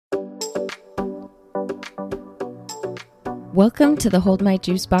Welcome to the Hold My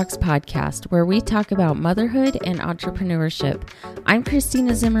Juice Box podcast, where we talk about motherhood and entrepreneurship. I'm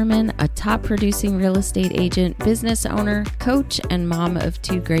Christina Zimmerman, a top producing real estate agent, business owner, coach, and mom of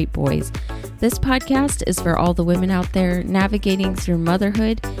two great boys. This podcast is for all the women out there navigating through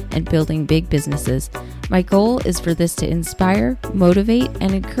motherhood and building big businesses. My goal is for this to inspire, motivate,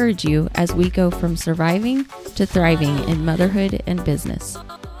 and encourage you as we go from surviving to thriving in motherhood and business.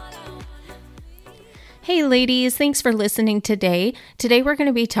 Hey ladies, thanks for listening today. Today we're going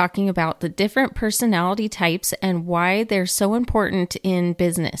to be talking about the different personality types and why they're so important in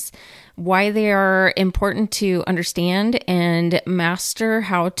business, why they are important to understand and master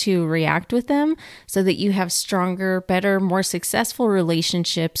how to react with them so that you have stronger, better, more successful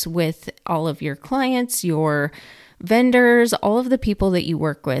relationships with all of your clients, your vendors, all of the people that you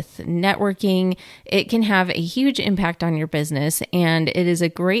work with. Networking, it can have a huge impact on your business, and it is a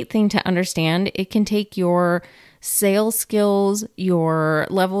great thing to understand. It can take your sales skills, your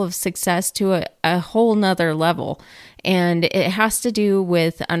level of success to a whole nother level. And it has to do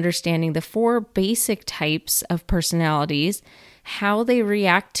with understanding the four basic types of personalities, how they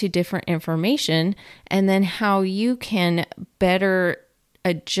react to different information, and then how you can better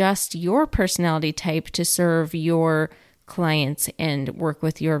adjust your personality type to serve your clients and work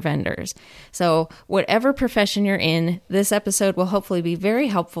with your vendors. So whatever profession you're in, this episode will hopefully be very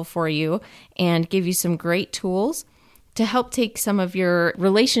helpful for you and give you some great tools to help take some of your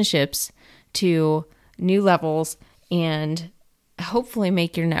relationships to new levels and hopefully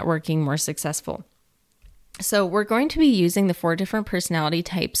make your networking more successful. So we're going to be using the four different personality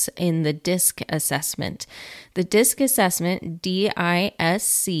types in the DISC assessment. The DISC assessment,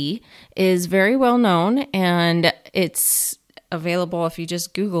 D-I-S-C, is very well known, and it's available. If you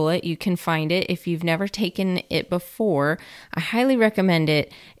just Google it, you can find it. If you've never taken it before, I highly recommend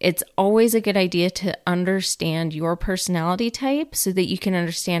it. It's always a good idea to understand your personality type so that you can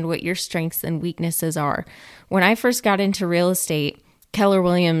understand what your strengths and weaknesses are. When I first got into real estate, Keller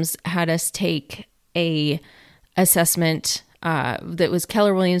Williams had us take a assessment that was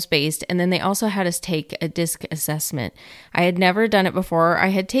Keller Williams based, and then they also had us take a DISC assessment. I had never done it before. I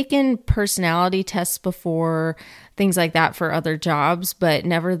had taken personality tests before, things like that for other jobs, but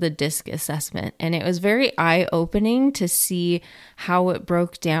never the DISC assessment. And it was very eye-opening to see how it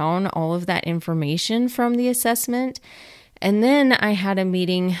broke down all of that information from the assessment. And then I had a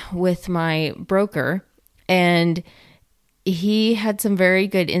meeting with my broker, and he had some very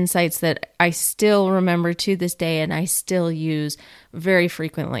good insights that I still remember to this day and I still use very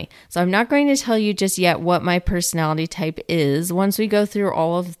frequently. So I'm not going to tell you just yet what my personality type is. Once we go through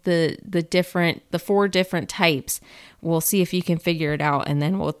all of the four different types, we'll see if you can figure it out, and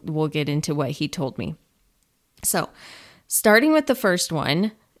then we'll get into what he told me. So starting with the first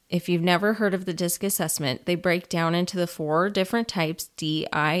one, if you've never heard of the DISC assessment, they break down into the four different types,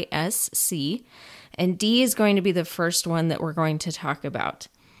 D-I-S-C. And D is going to be the first one that we're going to talk about.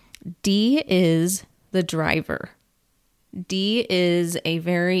 D is the driver. D is a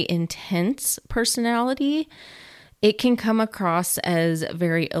very intense personality. It can come across as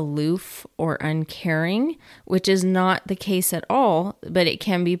very aloof or uncaring, which is not the case at all, but it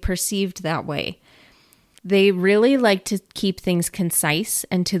can be perceived that way. They really like to keep things concise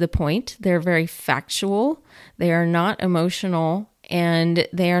and to the point. They're very factual. They are not emotional, and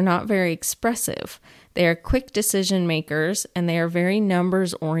they are not very expressive. They are quick decision makers, and they are very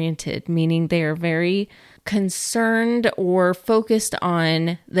numbers oriented, meaning they are very concerned or focused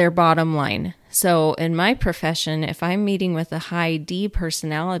on their bottom line. So in my profession, if I'm meeting with a high D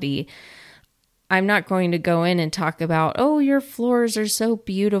personality, I'm not going to go in and talk about, oh, your floors are so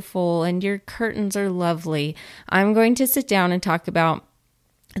beautiful and your curtains are lovely. I'm going to sit down and talk about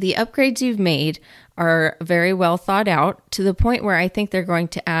the upgrades you've made are very well thought out to the point where I think they're going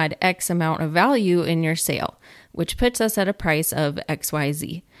to add X amount of value in your sale, which puts us at a price of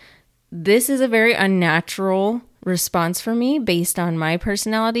XYZ. This is a very unnatural response for me based on my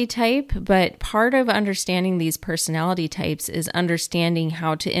personality type, but part of understanding these personality types is understanding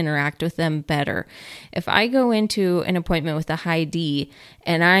how to interact with them better. If I go into an appointment with a high D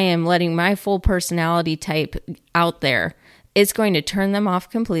and I am letting my full personality type out there, it's going to turn them off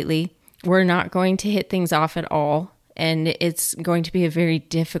completely. We're not going to hit things off at all. And it's going to be a very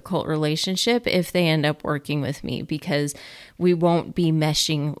difficult relationship if they end up working with me, because we won't be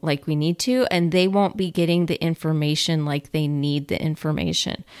meshing like we need to, and they won't be getting the information like they need the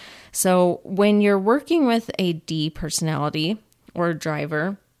information. So when you're working with a D personality or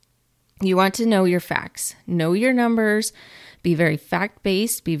driver, you want to know your facts, know your numbers, be very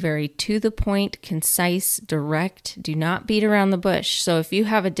fact-based, be very to the point, concise, direct. Do not beat around the bush. So if you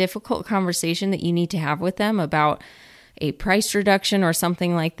have a difficult conversation that you need to have with them about a price reduction or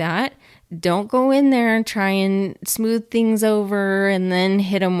something like that, don't go in there and try and smooth things over and then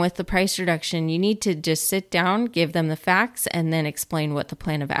hit them with the price reduction. You need to just sit down, give them the facts, and then explain what the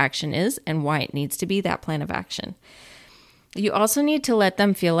plan of action is and why it needs to be that plan of action. You also need to let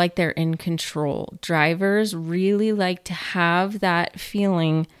them feel like they're in control. Drivers really like to have that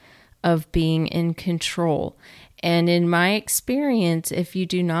feeling of being in control. And in my experience, if you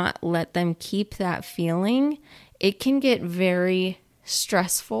do not let them keep that feeling, it can get very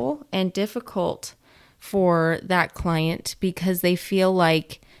stressful and difficult for that client because they feel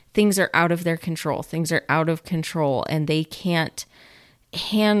like things are out of their control. Things are out of control and they can't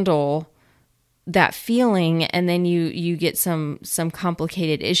handle that feeling, and then you get some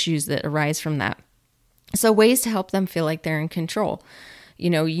complicated issues that arise from that. So ways to help them feel like they're in control.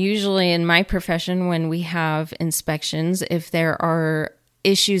 Usually in my profession, when we have inspections, if there are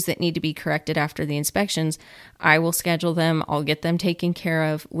issues that need to be corrected after the inspections, I will schedule them. I'll get them taken care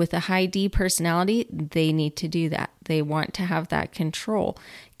of. With a high D personality, they need to do that. They want to have that control.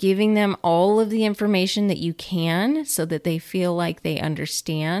 Giving them all of the information that you can so that they feel like they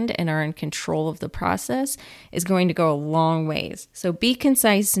understand and are in control of the process is going to go a long ways. So be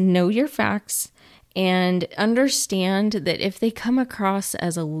concise, know your facts, and understand that if they come across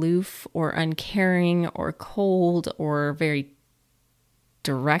as aloof or uncaring or cold or very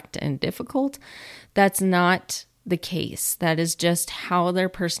direct and difficult, that's not the case. That is just how their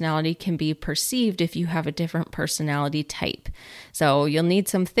personality can be perceived if you have a different personality type. So you'll need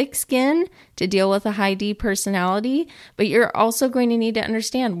some thick skin to deal with a high D personality, but you're also going to need to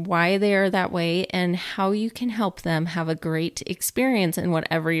understand why they are that way and how you can help them have a great experience in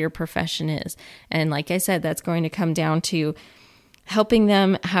whatever your profession is. And like I said, that's going to come down to helping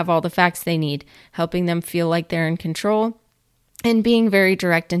them have all the facts they need, helping them feel like they're in control, and being very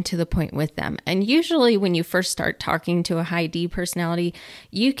direct and to the point with them. And usually when you first start talking to a high D personality,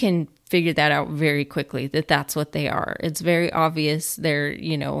 you can figure that out very quickly, that that's what they are. It's very obvious. They're,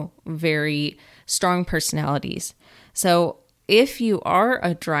 very strong personalities. So if you are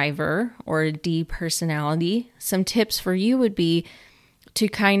a driver or a D personality, some tips for you would be to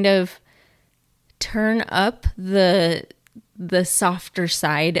kind of turn up the softer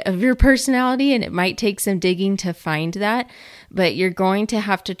side of your personality, and it might take some digging to find that, but you're going to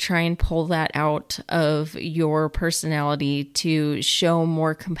have to try and pull that out of your personality to show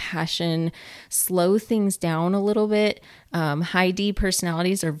more compassion, slow things down a little bit. High D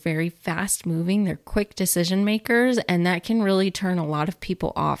personalities are very fast moving. They're quick decision makers, and that can really turn a lot of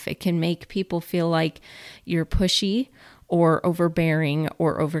people off. It can make people feel like you're pushy or overbearing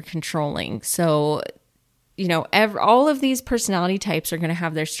or over controlling. So all of these personality types are going to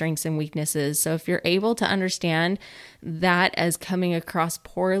have their strengths and weaknesses. So if you're able to understand that as coming across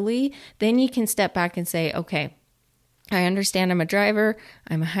poorly, then you can step back and say, okay, I understand I'm a driver,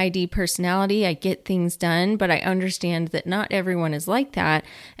 I'm a high D personality, I get things done, but I understand that not everyone is like that,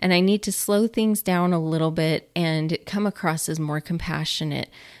 and I need to slow things down a little bit and come across as more compassionate.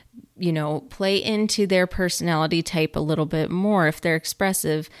 Play into their personality type a little bit more. If they're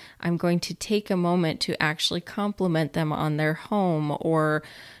expressive, I'm going to take a moment to actually compliment them on their home or,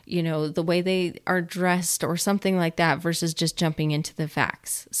 the way they are dressed or something like that versus just jumping into the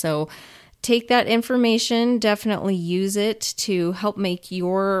facts. So take that information, definitely use it to help make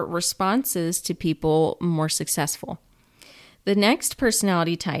your responses to people more successful. The next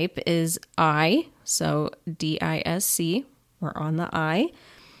personality type is I, so DISC, we're on the I.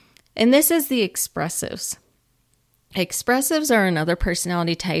 And this is the expressives. Expressives are another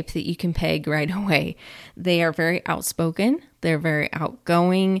personality type that you can peg right away. They are very outspoken. They're very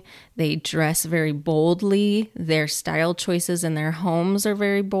outgoing. They dress very boldly. Their style choices in their homes are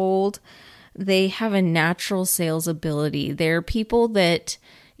very bold. They have a natural sales ability. They're people that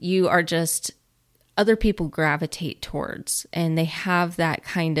other people gravitate towards, and they have that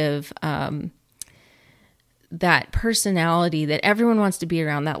kind of that personality that everyone wants to be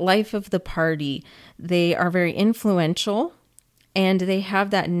around, that life of the party. They are very influential and they have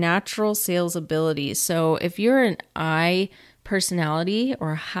that natural sales ability. So if you're an I personality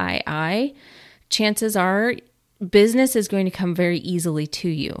or high I, chances are business is going to come very easily to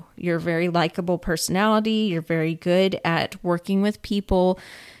you. You're a very likable personality. You're very good at working with people.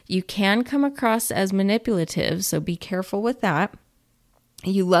 You can come across as manipulative, so be careful with that.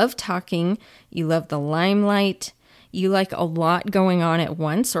 You love talking, you love the limelight, you like a lot going on at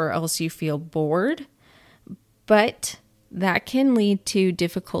once or else you feel bored, but that can lead to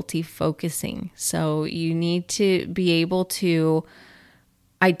difficulty focusing. So you need to be able to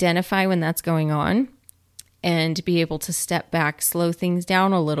identify when that's going on and be able to step back, slow things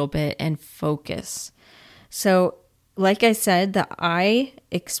down a little bit and focus. So Like I said, the I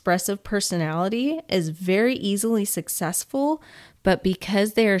expressive personality is very easily successful, but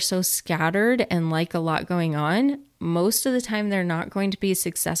because they are so scattered and like a lot going on, most of the time they're not going to be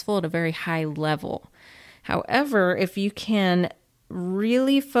successful at a very high level. However, if you can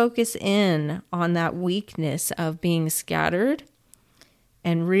really focus in on that weakness of being scattered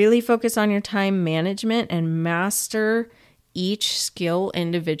and really focus on your time management and master each skill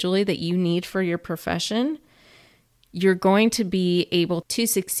individually that you need for your profession, you're going to be able to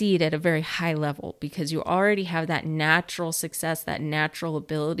succeed at a very high level because you already have that natural success, that natural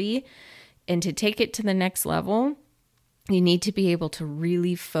ability. And to take it to the next level, you need to be able to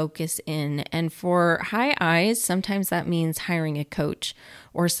really focus in. And for high I's, sometimes that means hiring a coach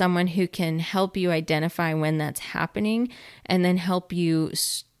or someone who can help you identify when that's happening and then help you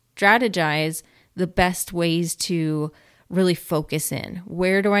strategize the best ways to really focus in.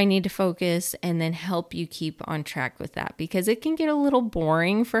 Where do I need to focus? And then help you keep on track with that, because it can get a little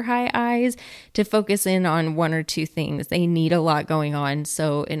boring for high I's to focus in on one or two things. They need a lot going on.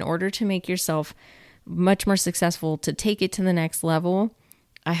 So in order to make yourself much more successful, to take it to the next level,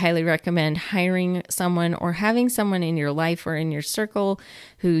 I highly recommend hiring someone or having someone in your life or in your circle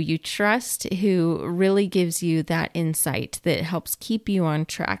who you trust, who really gives you that insight that helps keep you on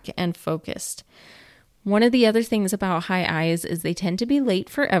track and focused. One of the other things about high I's is they tend to be late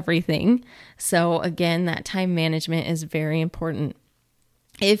for everything. So again, that time management is very important.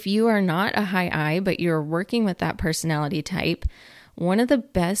 If you are not a high I, but you're working with that personality type, one of the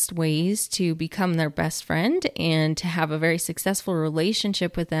best ways to become their best friend and to have a very successful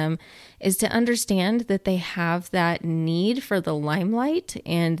relationship with them is to understand that they have that need for the limelight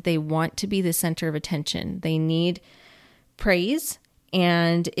and they want to be the center of attention. They need praise.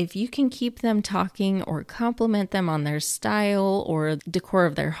 And if you can keep them talking or compliment them on their style or decor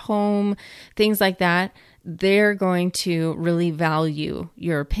of their home, things like that, they're going to really value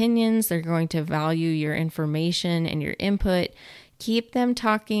your opinions. They're going to value your information and your input. Keep them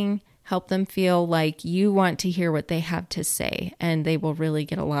talking, help them feel like you want to hear what they have to say, and they will really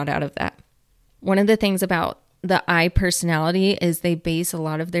get a lot out of that. One of the things about the I personality is they base a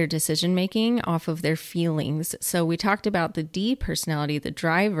lot of their decision making off of their feelings. So we talked about the D personality, the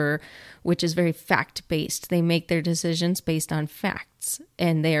driver, which is very fact based. They make their decisions based on facts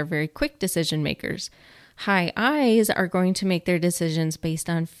and they are very quick decision makers. High I's are going to make their decisions based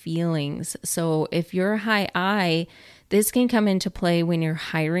on feelings. So if you're a high I, this can come into play when you're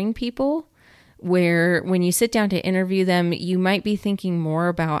hiring people, where when you sit down to interview them, you might be thinking more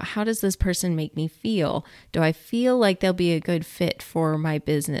about how does this person make me feel? Do I feel like they'll be a good fit for my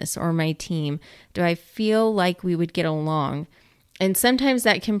business or my team? Do I feel like we would get along? And sometimes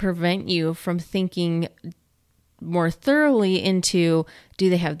that can prevent you from thinking more thoroughly into, do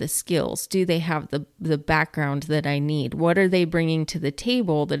they have the skills? Do they have the background that I need? What are they bringing to the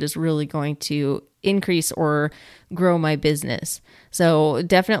table that is really going to increase or grow my business? So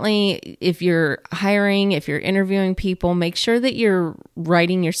definitely, if you're hiring, if you're interviewing people, make sure that you're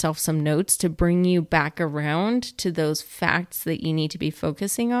writing yourself some notes to bring you back around to those facts that you need to be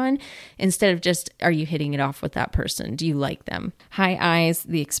focusing on, instead of just, are you hitting it off with that person? Do you like them? High I's,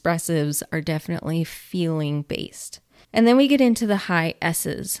 the expressives, are definitely feeling based. And then we get into the high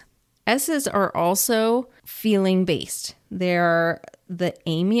S's. S's are also feeling based. They're the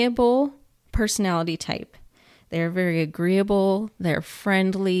amiable personality type. They're very agreeable. They're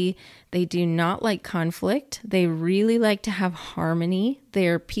friendly. They do not like conflict. They really like to have harmony.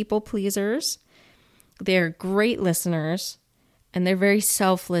 They're people pleasers. They're great listeners. And they're very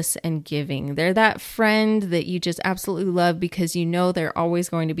selfless and giving. They're that friend that you just absolutely love because you know they're always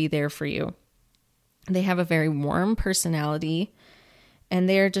going to be there for you. They have a very warm personality, and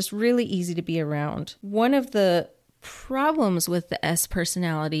they're just really easy to be around. One of the problems with the S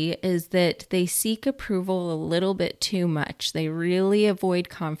personality is that they seek approval a little bit too much. They really avoid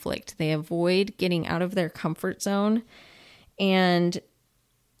conflict. They avoid getting out of their comfort zone, and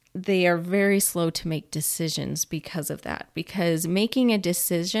they are very slow to make decisions because of that. Because making a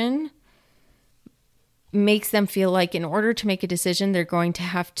decision makes them feel like in order to make a decision, they're going to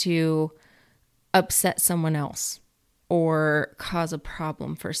have to upset someone else or cause a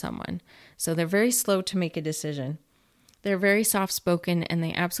problem for someone. So they're very slow to make a decision. They're very soft-spoken and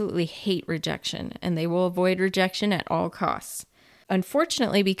they absolutely hate rejection, and they will avoid rejection at all costs.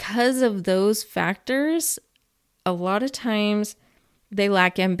 Unfortunately, because of those factors, a lot of times they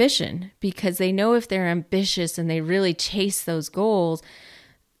lack ambition, because they know if they're ambitious and they really chase those goals,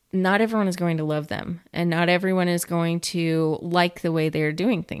 not everyone is going to love them and not everyone is going to like the way they're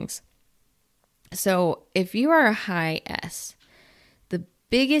doing things. So if you are a high S, the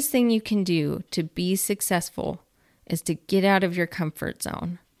biggest thing you can do to be successful is to get out of your comfort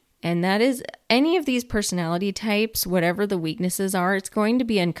zone. And that is any of these personality types, whatever the weaknesses are, it's going to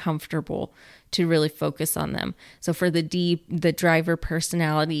be uncomfortable to really focus on them. So for the D, the driver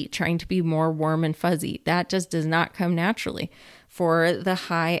personality, trying to be more warm and fuzzy, that just does not come naturally. For the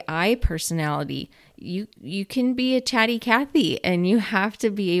high I personality, you can be a chatty Cathy, and you have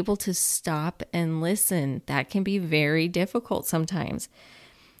to be able to stop and listen. That can be very difficult sometimes.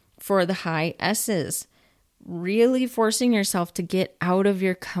 For the high S's, really forcing yourself to get out of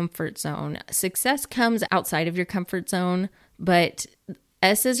your comfort zone. Success comes outside of your comfort zone, but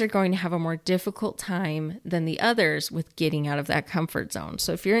S's are going to have a more difficult time than the others with getting out of that comfort zone.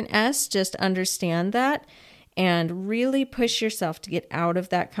 So if you're an S, just understand that and really push yourself to get out of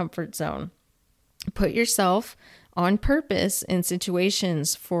that comfort zone. Put yourself on purpose in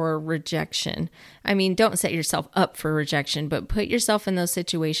situations for rejection. I mean, don't set yourself up for rejection, but put yourself in those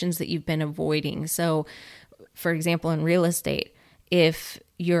situations that you've been avoiding. So, for example, in real estate, if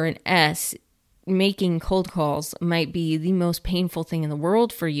you're an S, making cold calls might be the most painful thing in the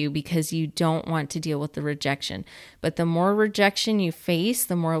world for you because you don't want to deal with the rejection. But the more rejection you face,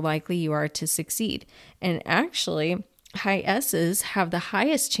 the more likely you are to succeed. And actually, high S's have the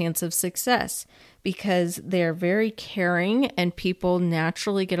highest chance of success because they're very caring and people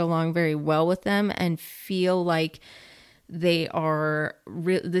naturally get along very well with them and feel like they are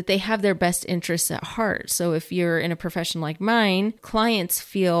that they have their best interests at heart. So if you're in a profession like mine, clients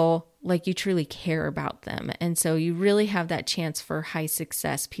feel like you truly care about them. And so you really have that chance for high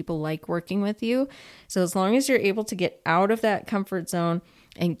success. People like working with you. So as long as you're able to get out of that comfort zone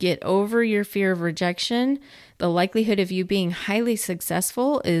and get over your fear of rejection, the likelihood of you being highly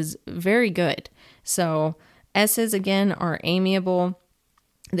successful is very good. So S's, again, are amiable.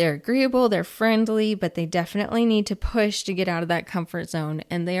 They're agreeable, they're friendly, but they definitely need to push to get out of that comfort zone.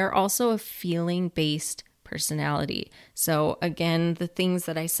 And they are also a feeling-based personality. So again, the things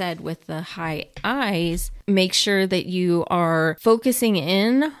that I said with the high I's, make sure that you are focusing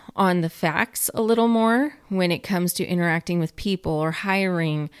in on the facts a little more when it comes to interacting with people or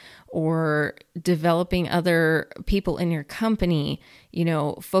hiring or developing other people in your company,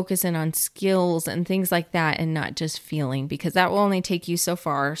 focus in on skills and things like that and not just feeling, because that will only take you so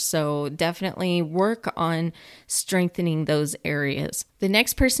far. So definitely work on strengthening those areas. The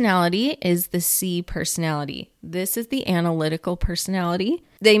next personality is the C personality. This is the analytical personality.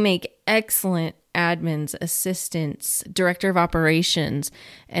 They make excellent admins, assistants, director of operations,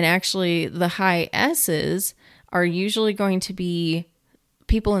 and actually the high S's are usually going to be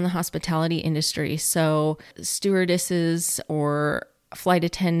people in the hospitality industry. So stewardesses or flight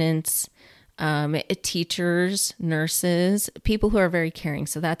attendants, teachers, nurses, people who are very caring.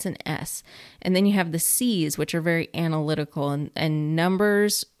 So that's an S. And then you have the C's, which are very analytical and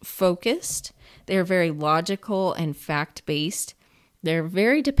numbers focused. They're very logical and fact-based. They're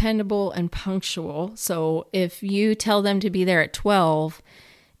very dependable and punctual. So if you tell them to be there at 12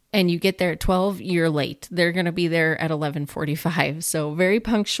 and you get there at 12, you're late. They're going to be there at 11:45. So very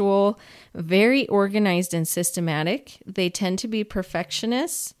punctual, very organized and systematic. They tend to be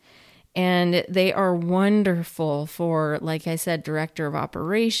perfectionists, and they are wonderful for, like I said, director of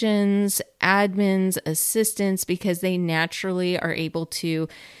operations, admins, assistants, because they naturally are able to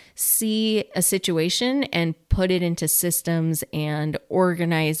see a situation and put it into systems and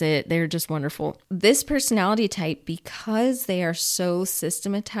organize it. They're just wonderful. This personality type, because they are so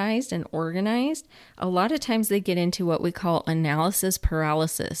systematized and organized, a lot of times they get into what we call analysis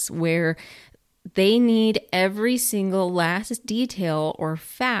paralysis, where they need every single last detail or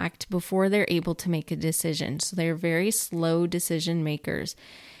fact before they're able to make a decision. So they're very slow decision makers.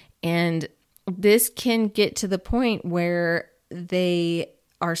 And this can get to the point where they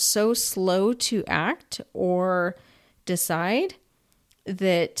are so slow to act or decide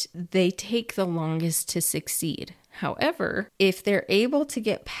that they take the longest to succeed. However, if they're able to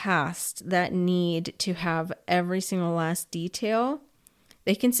get past that need to have every single last detail,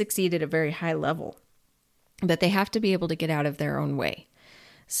 they can succeed at a very high level. But they have to be able to get out of their own way.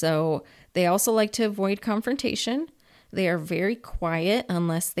 So they also like to avoid confrontation. They are very quiet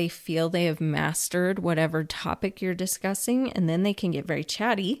unless they feel they have mastered whatever topic you're discussing, and then they can get very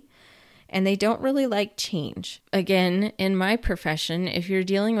chatty. And they don't really like change. Again, in my profession, if you're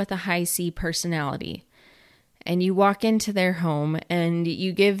dealing with a high C personality and you walk into their home and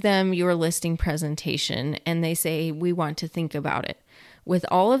you give them your listing presentation and they say, "We want to think about it." With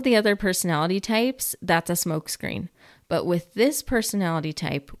all of the other personality types, that's a smokescreen. But with this personality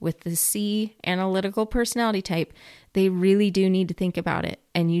type, with the C analytical personality type, they really do need to think about it,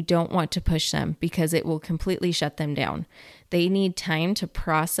 and you don't want to push them because it will completely shut them down. They need time to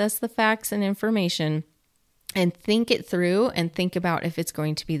process the facts and information and think it through and think about if it's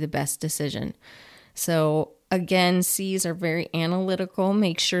going to be the best decision. So again, C's are very analytical.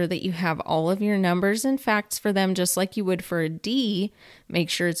 Make sure that you have all of your numbers and facts for them, just like you would for a D. Make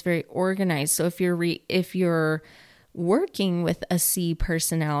sure it's very organized. So if you're working with a C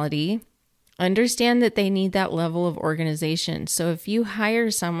personality, understand that they need that level of organization. So if you hire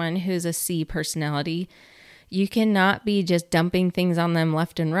someone who's a C personality, you cannot be just dumping things on them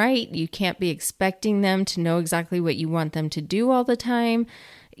left and right. You can't be expecting them to know exactly what you want them to do all the time.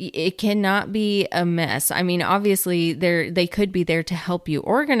 It cannot be a mess. I mean, obviously, they could be there to help you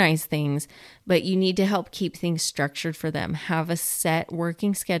organize things, but you need to help keep things structured for them. Have a set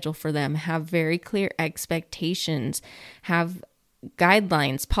working schedule for them. Have very clear expectations. Have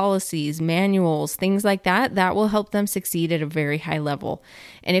guidelines, policies, manuals, things like that. That will help them succeed at a very high level.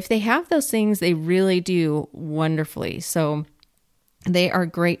 And if they have those things, they really do wonderfully. So they are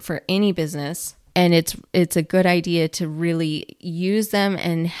great for any business. And it's a good idea to really use them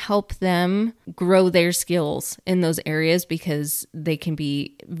and help them grow their skills in those areas, because they can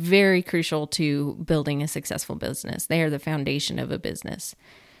be very crucial to building a successful business. They are the foundation of a business.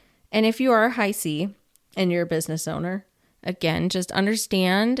 And if you are a high C and you're a business owner, again, just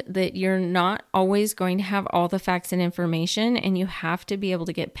understand that you're not always going to have all the facts and information, and you have to be able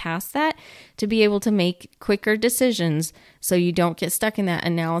to get past that to be able to make quicker decisions so you don't get stuck in that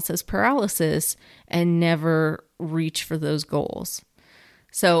analysis paralysis and never reach for those goals.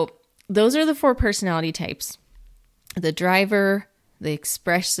 So those are the 4 personality types: the driver, the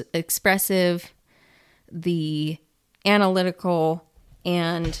expressive, the analytical,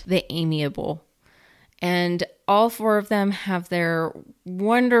 and the amiable. And all 4 of them have their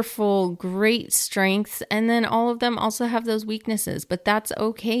wonderful, great strengths. And then all of them also have those weaknesses. But that's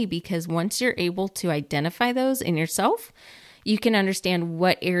okay, because once you're able to identify those in yourself, you can understand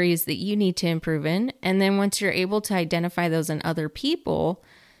what areas that you need to improve in. And then once you're able to identify those in other people,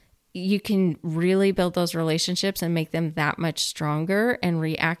 you can really build those relationships and make them that much stronger and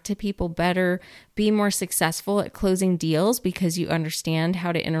react to people better, be more successful at closing deals, because you understand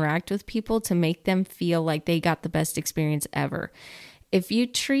how to interact with people to make them feel like they got the best experience ever. If you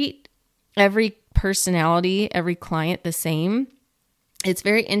treat every personality, every client the same, it's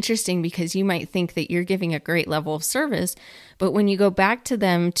very interesting, because you might think that you're giving a great level of service, but when you go back to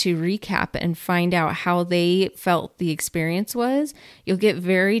them to recap and find out how they felt the experience was, you'll get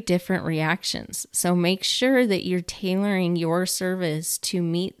very different reactions. So make sure that you're tailoring your service to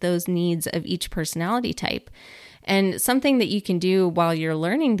meet those needs of each personality type. And something that you can do while you're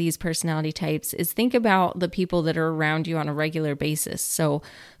learning these personality types is think about the people that are around you on a regular basis. So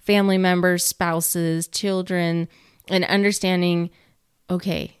family members, spouses, children, and understanding,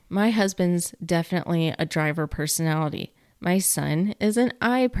 okay, my husband's definitely a driver personality. My son is an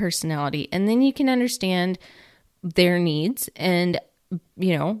I personality. And then you can understand their needs and,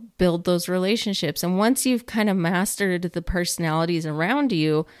 build those relationships. And once you've kind of mastered the personalities around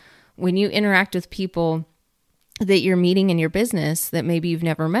you, when you interact with people that you're meeting in your business that maybe you've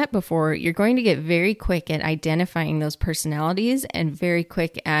never met before, you're going to get very quick at identifying those personalities and very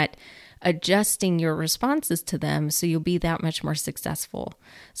quick at adjusting your responses to them, so you'll be that much more successful.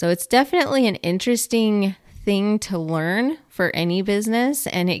 So it's definitely an interesting thing to learn for any business,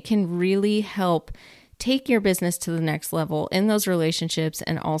 and it can really help take your business to the next level in those relationships,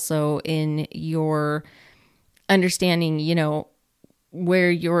 and also in your understanding,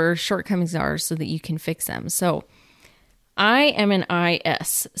 where your shortcomings are so that you can fix them. So I am an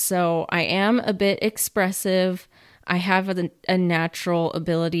IS, so I am a bit expressive. I have a natural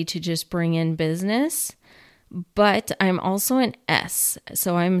ability to just bring in business, but I'm also an S.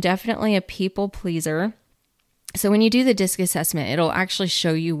 So I'm definitely a people pleaser. So when you do the DISC assessment, it'll actually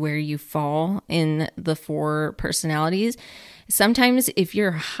show you where you fall in the 4 personalities. Sometimes if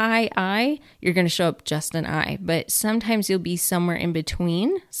you're high I, you're going to show up just an I, but sometimes you'll be somewhere in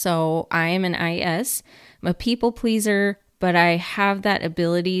between. So I am an IS. I'm a people pleaser, but I have that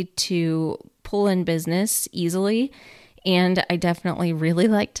ability to pull in business easily. And I definitely really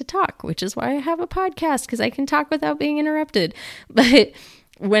like to talk, which is why I have a podcast, because I can talk without being interrupted. But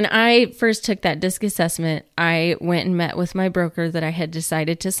when I first took that DISC assessment, I went and met with my broker that I had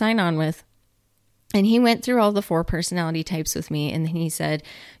decided to sign on with. And he went through all the 4 personality types with me. And then he said,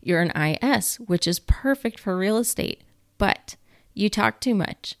 you're an IS, which is perfect for real estate, but you talk too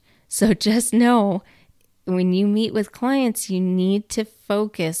much. So just know when you meet with clients, you need to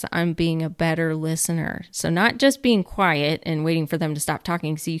focus on being a better listener. So not just being quiet and waiting for them to stop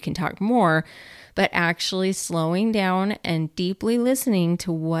talking so you can talk more, but actually slowing down and deeply listening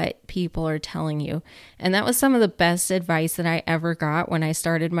to what people are telling you. And that was some of the best advice that I ever got when I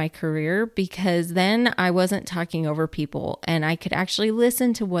started my career, because then I wasn't talking over people and I could actually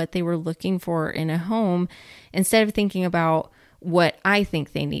listen to what they were looking for in a home instead of thinking about what I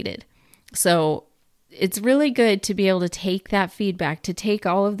think they needed. So it's really good to be able to take that feedback, to take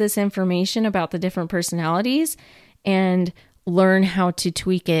all of this information about the different personalities and learn how to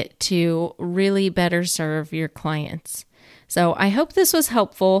tweak it to really better serve your clients. So I hope this was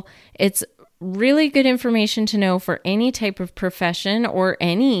helpful. It's really good information to know for any type of profession or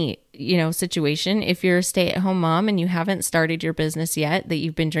any, situation. If you're a stay-at-home mom and you haven't started your business yet that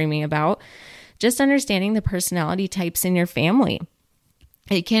you've been dreaming about, just understanding the personality types in your family.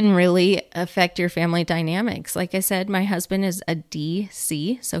 It can really affect your family dynamics. Like I said, my husband is a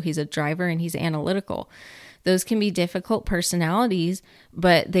DC, so he's a driver and he's analytical. Those can be difficult personalities,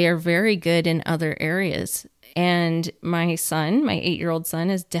 but they are very good in other areas. And my son, my 8-year-old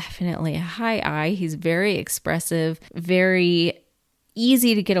son, is definitely a high I. He's very expressive, very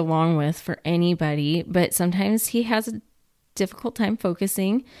easy to get along with for anybody, but sometimes he has a difficult time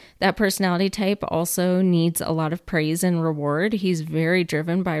focusing. That personality type also needs a lot of praise and reward. He's very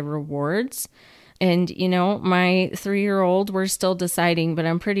driven by rewards. And, my 3-year-old, we're still deciding, but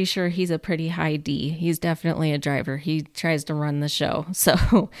I'm pretty sure he's a pretty high D. He's definitely a driver. He tries to run the show.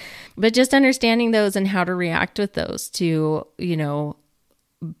 So, but just understanding those and how to react with those to,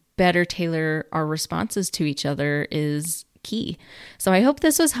 better tailor our responses to each other is key. So I hope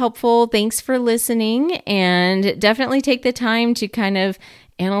this was helpful. Thanks for listening, and definitely take the time to kind of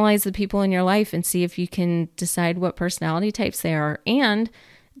analyze the people in your life and see if you can decide what personality types they are, and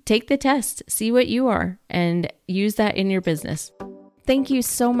take the test, see what you are, and use that in your business. Thank you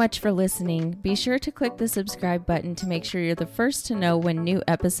so much for listening. Be sure to click the subscribe button to make sure you're the first to know when new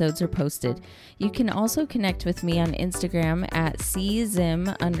episodes are posted. You can also connect with me on Instagram at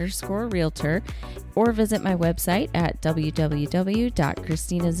czim_realtor or visit my website at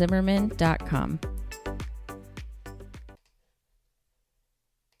www.christinazimmerman.com.